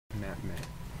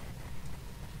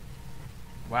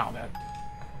Wow, that.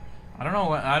 I don't know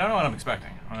what I'm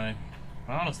expecting.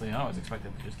 Honestly, I always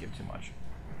expected to just give too much.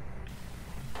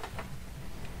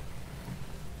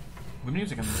 The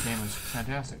music in this game is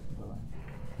fantastic, by the way.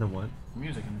 The what? The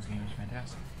music in this game is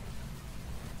fantastic.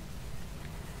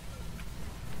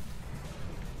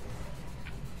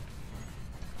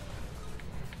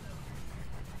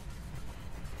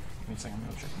 Give me a second, I'm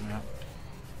gonna check the map.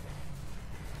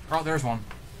 Oh, there's one.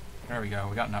 There we go,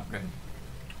 we got an upgrade.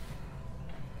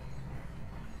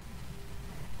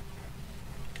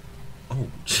 Oh,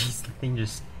 jeez, the thing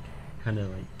just kind of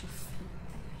like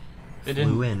It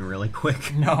flew in really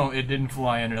quick. No, it didn't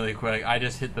fly in really quick. I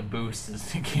just hit the boost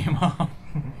as it came up.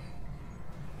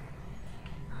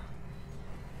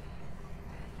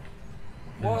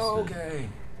 Whoa, okay.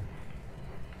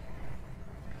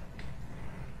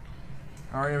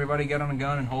 Alright, everybody, get on a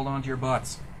gun and hold on to your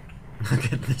butts.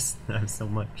 Look at this. I have so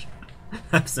much.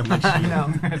 I have so much. I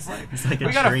know. It's like a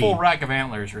we got tree. a full rack of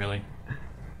antlers, really.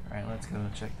 Alright, let's go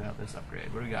check out this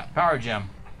upgrade. What do we got? Power gem.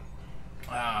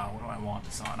 What do I want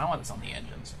this on? I want this on the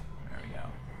engines. There we go.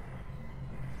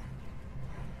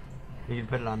 You can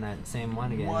put it on that same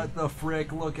one again. What the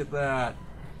frick? Look at that.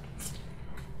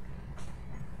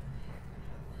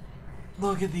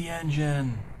 Look at the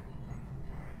engine.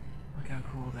 Look how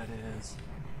cool that is.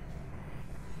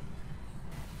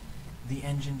 The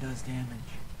engine does damage.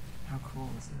 How cool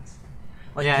is this?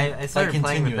 Like, yeah, I started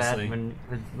playing with that continuously.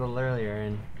 a little earlier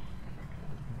and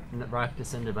rocked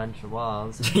us into a bunch of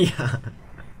walls. Yeah.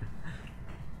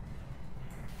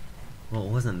 Well,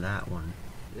 it wasn't that one.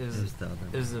 It was the other one.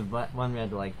 It was the one we had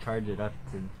to like charge it up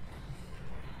to.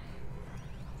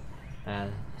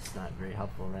 It's not very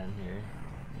helpful then here.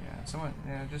 Yeah, someone,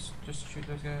 just shoot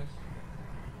those guys.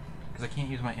 Because I can't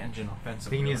use my engine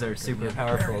offensively. We can use our super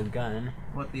powerful gun.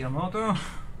 What, the Yamato?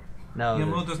 No, The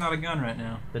Yamato's not a gun right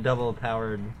now. the double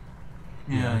powered.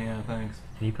 Yeah, thanks.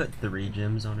 Can you put 3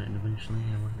 gems on it eventually?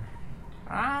 I wonder.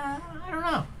 I don't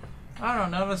know. I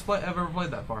don't know. None of us have ever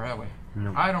played that far, have we?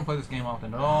 Nope. I don't play this game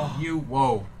often at all.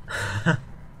 Whoa.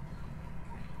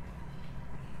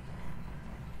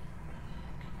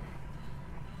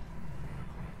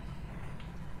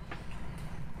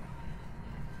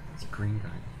 It's a green guy.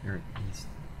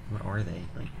 What are they?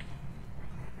 Like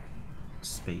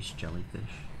space jellyfish?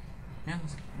 Yeah,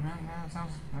 that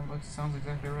sounds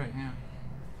exactly right, yeah.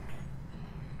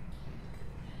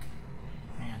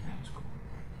 Man, that was cool.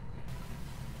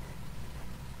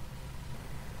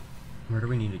 Where do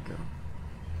we need to go?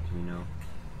 Do we know?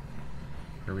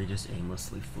 Or are we just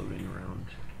aimlessly floating around?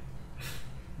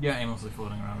 Yeah, aimlessly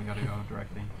floating around. We gotta go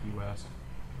directly west.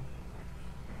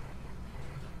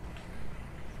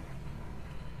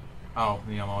 Oh,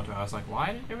 the Yamato. I was like,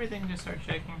 why did everything just start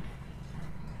shaking?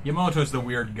 Yamamoto's the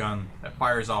weird gun that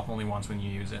fires off only once when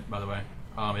you use it, by the way.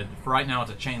 For right now,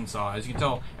 it's a chainsaw. As you can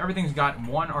tell, everything's got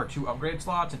 1 or 2 upgrade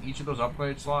slots, and each of those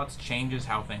upgrade slots changes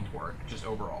how things work, just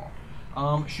overall.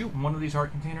 Shoot one of these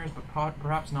heart containers, but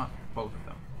perhaps not both of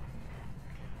them.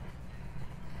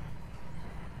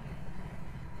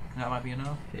 That might be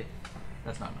enough? Okay.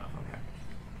 That's not enough, okay.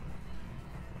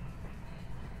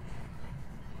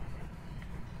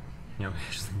 Yeah, we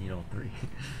actually need all 3.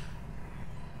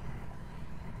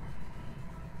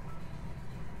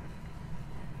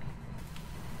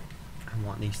 I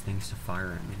want these things to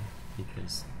fire at me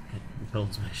because it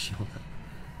builds my shield up.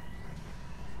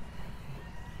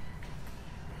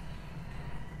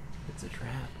 It's a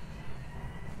trap.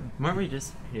 Weren't we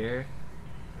just here?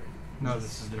 No,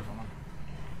 this is a different one.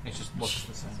 It just looks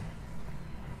the same.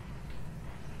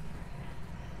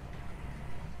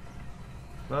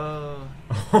 Whoa.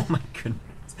 Oh my goodness.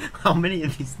 How many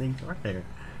of these things are there?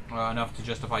 Enough to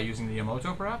justify using the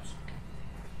Yamato, perhaps?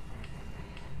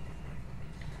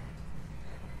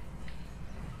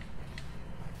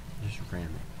 Just ram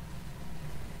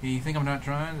it. You think I'm not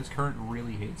trying? This current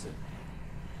really hates it.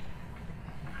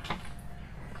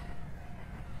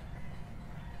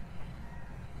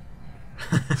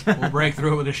 We'll break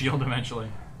through it with a shield eventually.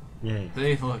 Yay.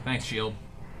 See, look, thanks, shield.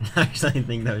 Actually, I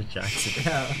think that was Jackson.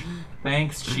 Yeah.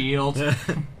 Thanks, shield.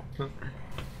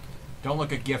 Don't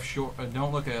look a gift shield in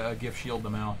the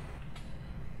mouth.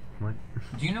 What?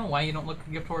 Do you know why you don't look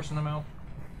a gift horse in the mouth?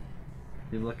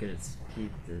 You look at its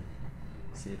teeth to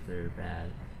see if they're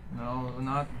bad. No,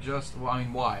 not just. Well, I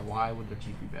mean, why? Why would their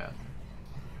teeth be bad?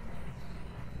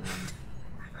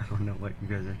 I don't know what you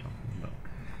guys are talking about.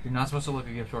 You're not supposed to look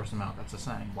a gift horse in the mouth. That's a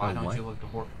saying. Why don't what? you look the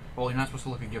horse? Well, you're not supposed to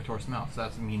look a gift horse in the mouth. So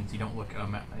that means you don't look into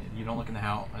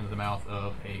the mouth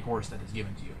of a horse that is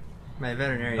given to you. My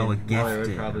veterinarian Oh, a mother would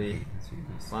gifted. probably Okay, that's what it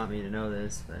is. want me to know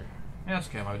this, but Yeah, that's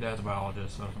okay. My dad's a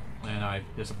biologist, so, and I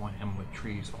disappoint him with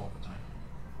trees all the time.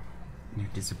 You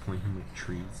disappoint him with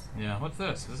trees. Yeah, what's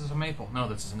this? This is a maple. No,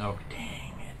 this is an oak.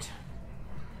 Dang it.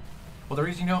 Well, the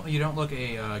reason you don't look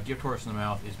a gift horse in the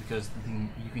mouth is because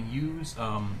you can use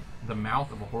the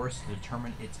mouth of a horse to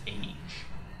determine its age.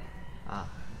 Ah.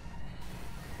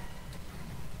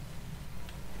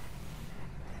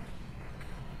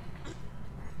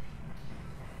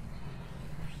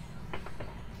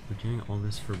 We're doing all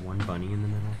this for one bunny in the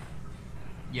middle?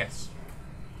 Yes.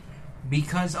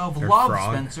 Because of Or love,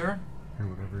 frog. Spencer. Or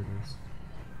whatever it is.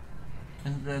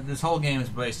 And this whole game is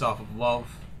based off of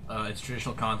love, its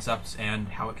traditional concepts, and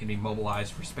how it can be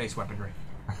mobilized for space weaponry.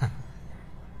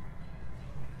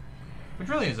 Which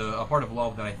really is a part of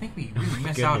love that I think we really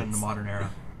miss out in the goodness. modern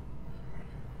era.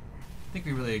 I think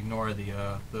we really ignore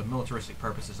the militaristic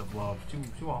purposes of love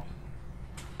too often.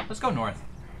 Let's go north.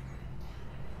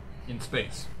 In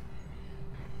space.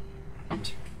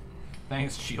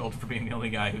 Thanks, Shield, for being the only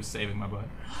guy who's saving my butt.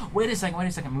 Wait a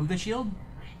second. Move the shield.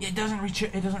 Yeah, it doesn't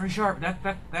resharp.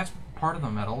 That's part of the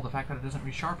medal. The fact that it doesn't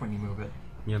resharp when you move it.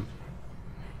 Yep.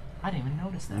 I didn't even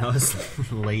notice that. No,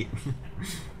 it's late.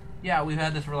 Yeah, we've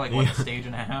had this for like what, Yeah. a stage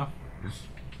and a half.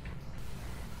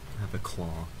 I have a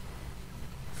claw.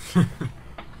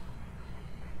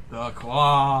 The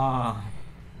claw.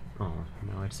 Oh,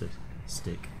 no, it's a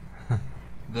stick.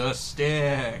 The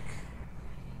stick.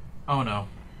 Oh no,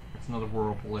 it's another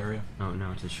whirlpool area. Oh,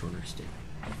 no, it's a shorter stick.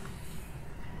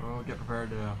 Oh, get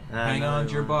prepared to hang on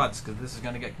to your butts, because this is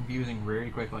going to get confusing very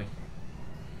quickly.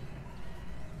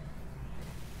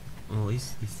 Well, at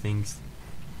least these things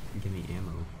give me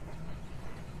ammo.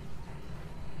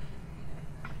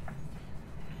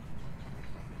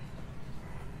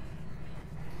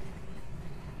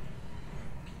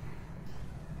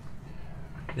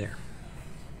 There.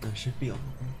 That should be all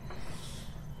of them.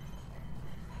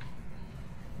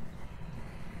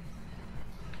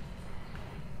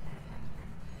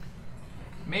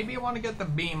 Maybe you want to get the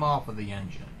beam off of the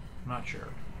engine. I'm not sure.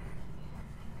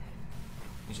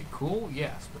 Is it cool?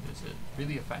 Yes, but is it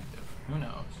really effective? Who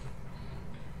knows?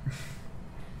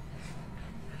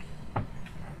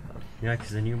 Yeah,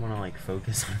 because then you want to like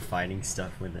focus on fighting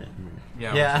stuff with it.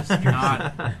 Yeah, Yeah. Which is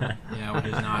not. Yeah, which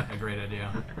is not a great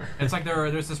idea. It's like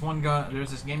there's this one gun.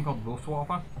 There's this game called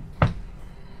Luftwaffe.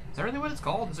 Is that really what it's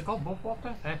called? Is it called Luftwaffe?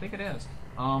 I think it is.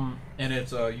 And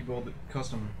it's you build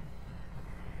custom.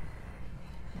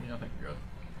 I think you're good.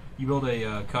 You build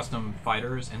a custom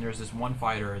fighters, and there's this one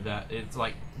fighter that it's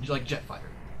like jet fighter.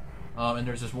 And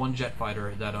there's this one jet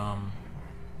fighter that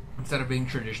instead of being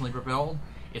traditionally propelled,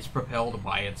 it's propelled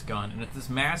by its gun, and it's this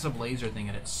massive laser thing,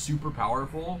 and it's super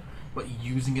powerful. But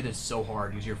using it is so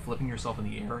hard because you're flipping yourself in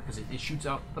the air because it shoots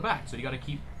out the back. So you got to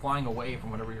keep flying away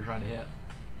from whatever you're trying to hit.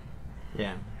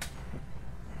 Yeah.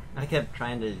 I kept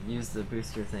trying to use the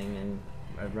booster thing and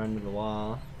I'd run to the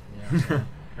wall. Yeah. So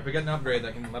if we get an upgrade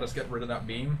that can let us get rid of that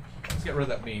beam, let's get rid of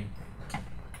that beam.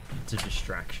 It's a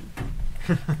distraction.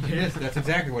 It is. That's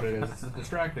exactly what it is. It's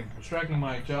distracting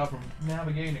my job from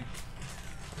navigating.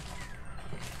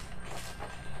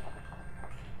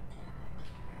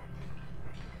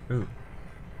 Ooh.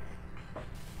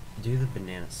 Do the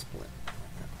banana split.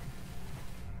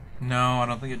 No, I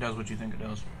don't think it does what you think it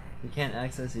does. We can't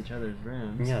access each other's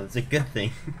rooms. Yeah, that's a good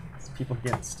thing. People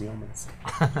can't steal my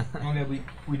stuff. Oh yeah,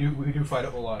 we do fight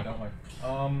it a lot, don't we?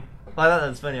 Well, I thought that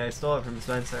was funny. I stole it from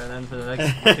Spencer, and then for the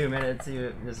next 2 minutes, he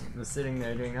just was sitting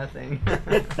there doing nothing.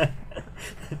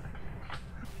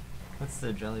 What's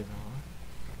the jelly roll?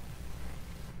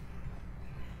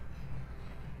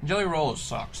 Jelly Roll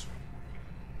sucks.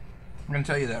 I'm gonna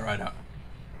tell you that right out.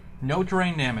 No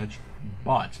terrain damage,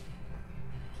 but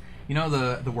you know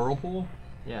the whirlpool?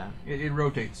 Yeah. It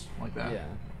rotates like that. Yeah.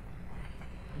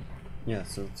 Yeah,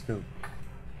 so let's go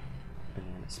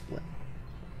banana split.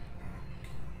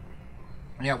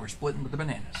 Yeah, we're splitting with the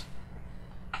bananas.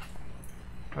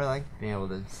 I like being able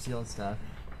to steal stuff.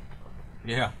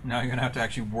 Yeah, now you're gonna have to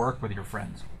actually work with your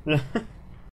friends.